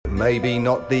maybe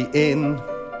not the inn.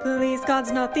 Please,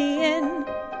 God's not the inn.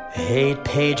 8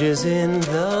 pages in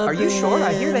the Are you sure?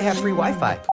 I hear they have free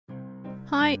Wi-Fi.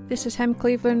 Hi, this is Hem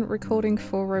Cleveland recording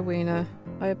for Rowena.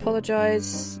 I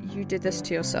apologise, you did this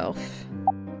to yourself.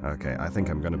 Okay, I think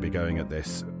I'm going to be going at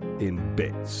this in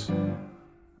bits.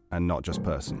 And not just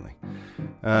personally.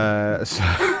 Yeah,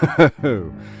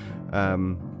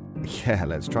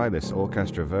 let's try this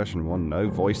orchestra version 1, no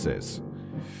voices.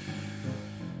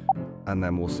 And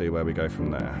then we'll see where we go from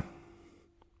there.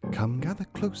 Come gather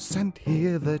close and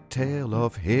hear the tale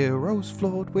of heroes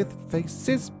flawed with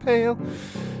faces pale.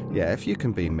 Yeah, if you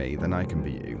can be me, then I can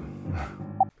be you.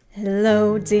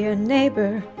 Hello, dear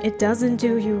neighbor. It doesn't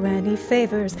do you any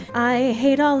favors. I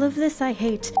hate all of this, I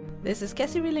hate. This is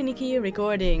Cassie Riliniki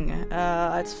recording.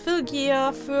 It's full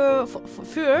gear for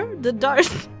the dark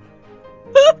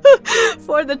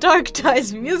for the Dark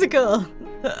Ties musical.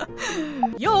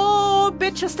 Yo,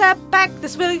 bitch, step back.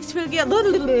 This will gear.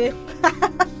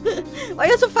 Why are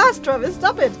you so fast, Travis?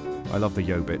 Stop it. I love the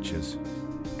yo bitches.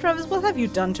 Travis, what have you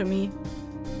done to me?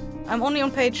 I'm only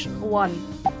on page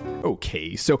 1.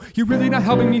 Okay, so you're really not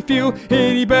helping me feel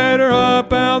any better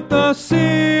about the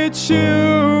situation.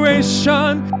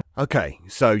 Okay,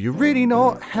 so you're really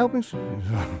not helping...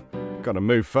 Gotta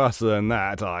move faster than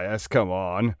that, IS, come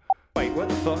on. Wait, what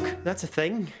the fuck? That's a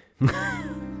thing?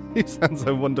 You sound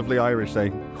so wonderfully Irish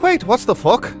saying, wait, what's the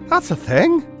fuck? That's a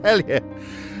thing? Hell yeah.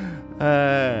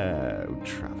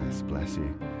 Travis, bless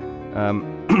you.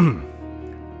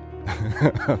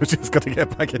 I've just got to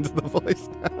get back into the voice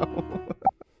now.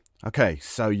 Okay,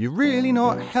 so you're really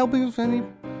not helping with any...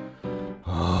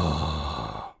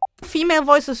 Female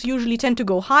voices usually tend to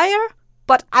go higher,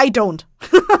 but I don't.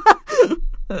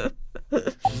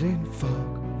 In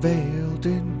fog, veiled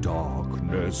in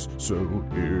darkness, so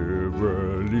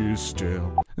eerily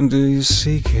still. Do you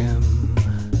seek him?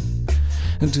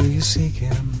 Do you seek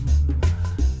him?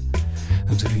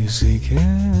 Do you seek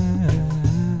him?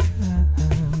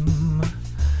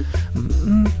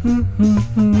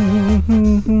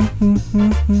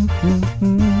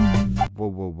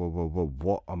 Whoa,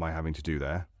 what am I having to do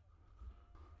there?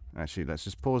 Actually, let's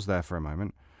just pause there for a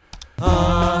moment.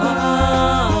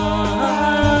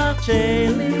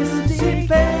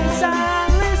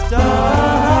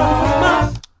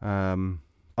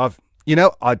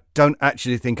 I don't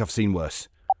actually think I've seen worse.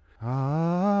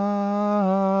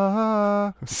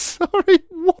 Sorry,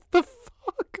 what the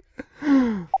fuck?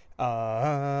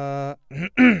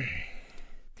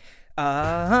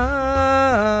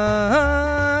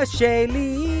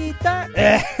 Shaylita.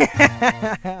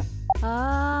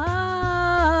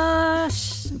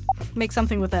 Make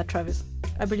something with that, Travis.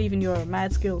 I believe in your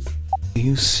mad skills. Do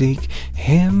you seek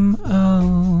him?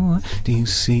 Oh, do you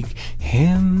seek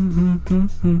him?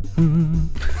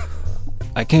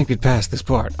 I can't get past this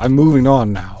part. I'm moving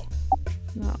on now.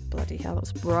 Oh, bloody hell, that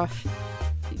was rough.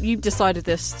 You decided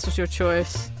this. This was your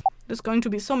choice. There's going to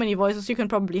be so many voices, you can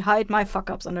probably hide my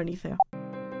fuck-ups underneath there.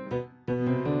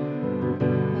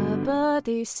 A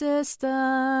buddy system.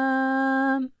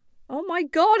 Oh my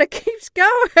god, it keeps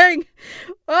going!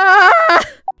 Ah!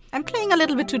 I'm playing a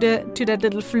little bit to that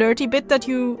little flirty bit that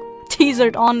you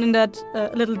teasered on in that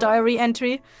little diary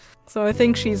entry. So I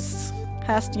think she's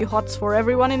has the hots for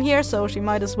everyone in here, so she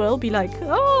might as well be like,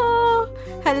 oh,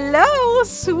 hello,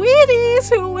 sweeties,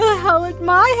 who will hold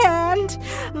my hand?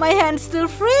 My hand's still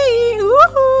free,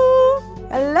 woohoo!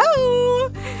 Hello,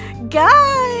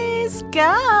 guys,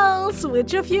 gals,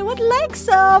 which of you would like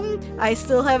some? I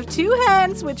still have 2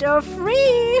 hands which are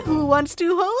free, who wants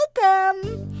to hold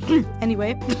them?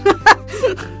 Anyway,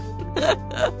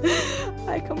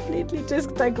 I completely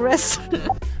just digress.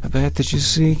 I bet that you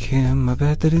seek him, I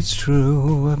bet that it's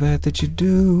true, I bet that you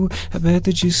do, I bet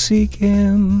that you seek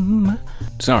him.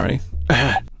 Sorry.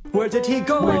 Where did he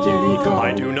go? Where did he go?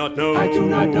 I do not know. I do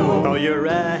not know. Oh, you're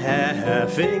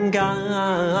effing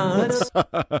gods.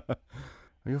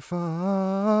 You're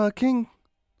fucking...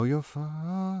 Oh, you're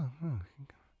fucking...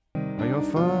 Oh, you're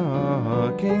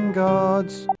fucking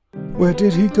gods. Where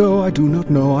did he go? I do not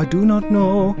know, I do not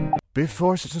know.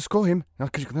 Before to score him.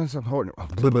 That's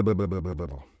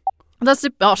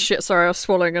the... Oh shit, sorry, I was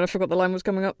swallowing and I forgot the line was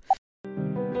coming up.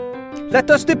 Let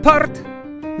us depart.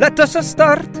 Let us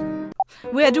start.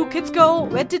 Where do kids go?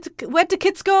 Where did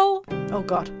kids go? Oh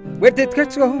god. Where did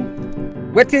kids go?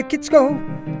 Where did kids go?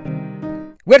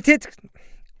 Where did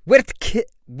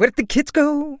kids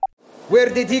go? Where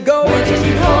did he go? Where did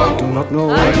he go? I do not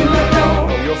know. I do not know.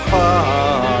 Oh, you're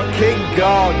fucking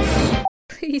gods.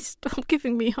 Please stop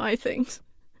giving me high things.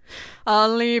 I'll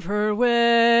leave her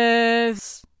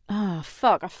with... Ah,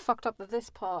 fuck, I fucked up with this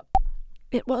part.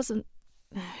 It wasn't...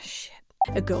 Ah, shit.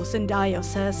 A ghost in Dio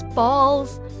says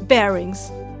balls,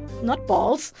 bearings, not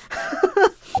balls.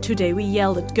 Today we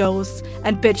yelled at ghosts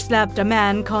and bitch slapped a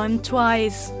man, call him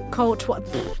twice.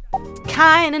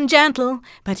 Kind and gentle,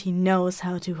 but he knows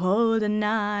how to hold a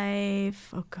knife.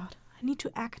 Oh god, I need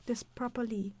to act this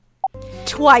properly.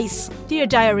 Twice, dear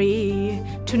diary.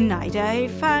 Tonight I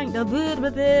found a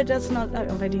bit. That's not. I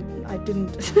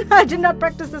didn't. I did not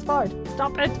practice this part.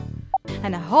 Stop it.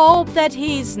 And I hope that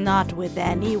he's not with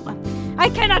anyone. I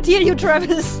cannot hear you,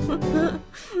 Travis.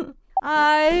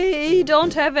 I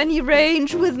don't have any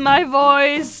range with my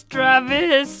voice,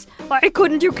 Travis. Why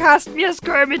couldn't you cast me as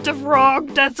Kermit the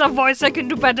Frog? That's a voice I can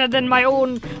do better than my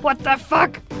own. What the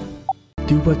fuck?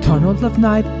 Do a tunnel of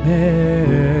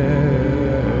nightmare.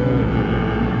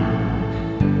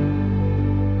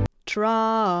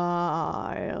 Trials.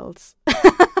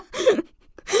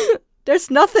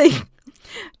 There's nothing.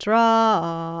 Trials.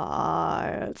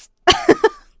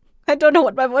 I don't know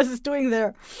what my voice is doing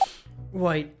there.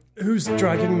 Wait, who's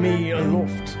dragging me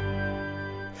aloft?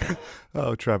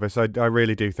 Oh, Travis, I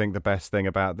really do think the best thing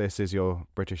about this is your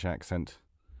British accent.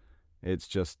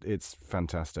 It's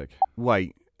fantastic.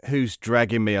 Wait, who's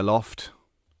dragging me aloft?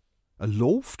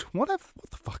 Aloft? What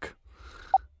the fuck?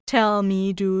 Tell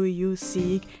me, do you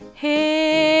seek him?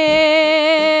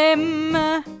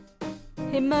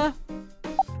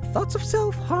 Thoughts of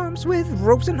self-harms with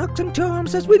ropes and hooks and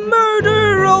charms as we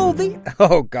murder all the...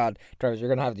 Oh, God. Travis, you're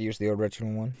going to have to use the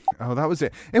original one. Oh, that was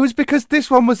it. It was because this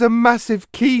one was a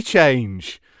massive key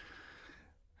change.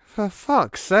 For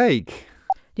fuck's sake.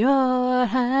 Your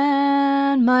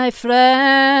hand, my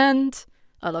friend.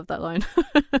 I love that line.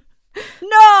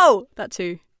 No! That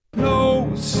too.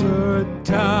 No, sit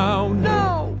down.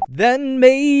 No! Then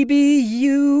maybe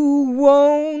you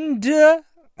won't...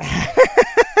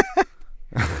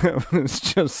 It's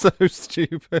just so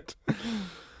stupid.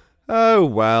 Oh,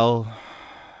 well.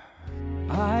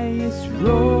 I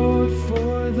rode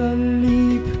for the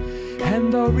leap,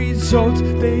 and the result,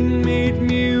 they made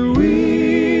me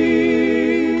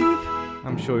weep.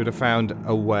 I'm sure you'd have found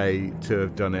a way to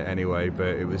have done it anyway, but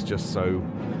it was just so...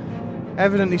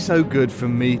 evidently so good for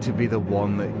me to be the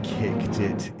one that kicked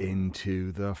it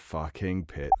into the fucking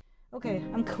pit. Okay,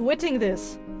 I'm quitting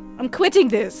this.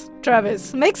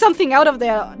 Travis. Make something out of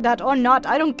that or not.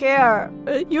 I don't care.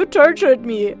 You tortured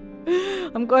me.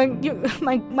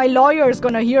 My lawyer is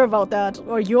gonna hear about that,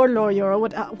 or your lawyer, or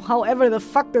however the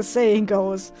fuck the saying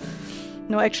goes.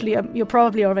 No, actually, you're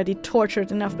probably already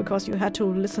tortured enough because you had to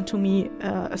listen to me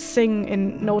sing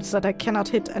in notes that I cannot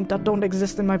hit and that don't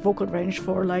exist in my vocal range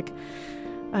for, like,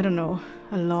 I don't know,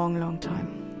 a long, long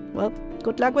time. Well,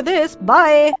 good luck with this.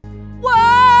 Bye!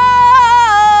 Whoa!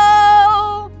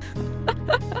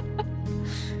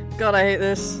 God, I hate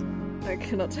this. I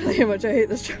cannot tell you how much I hate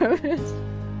this, Travis.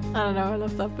 I don't know, I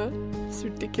love that bit. It's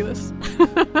ridiculous.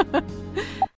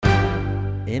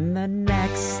 In the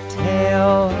next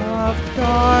tale of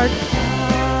dark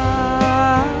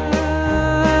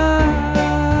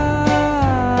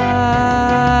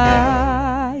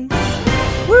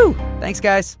eyes. Woo! Thanks,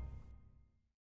 guys.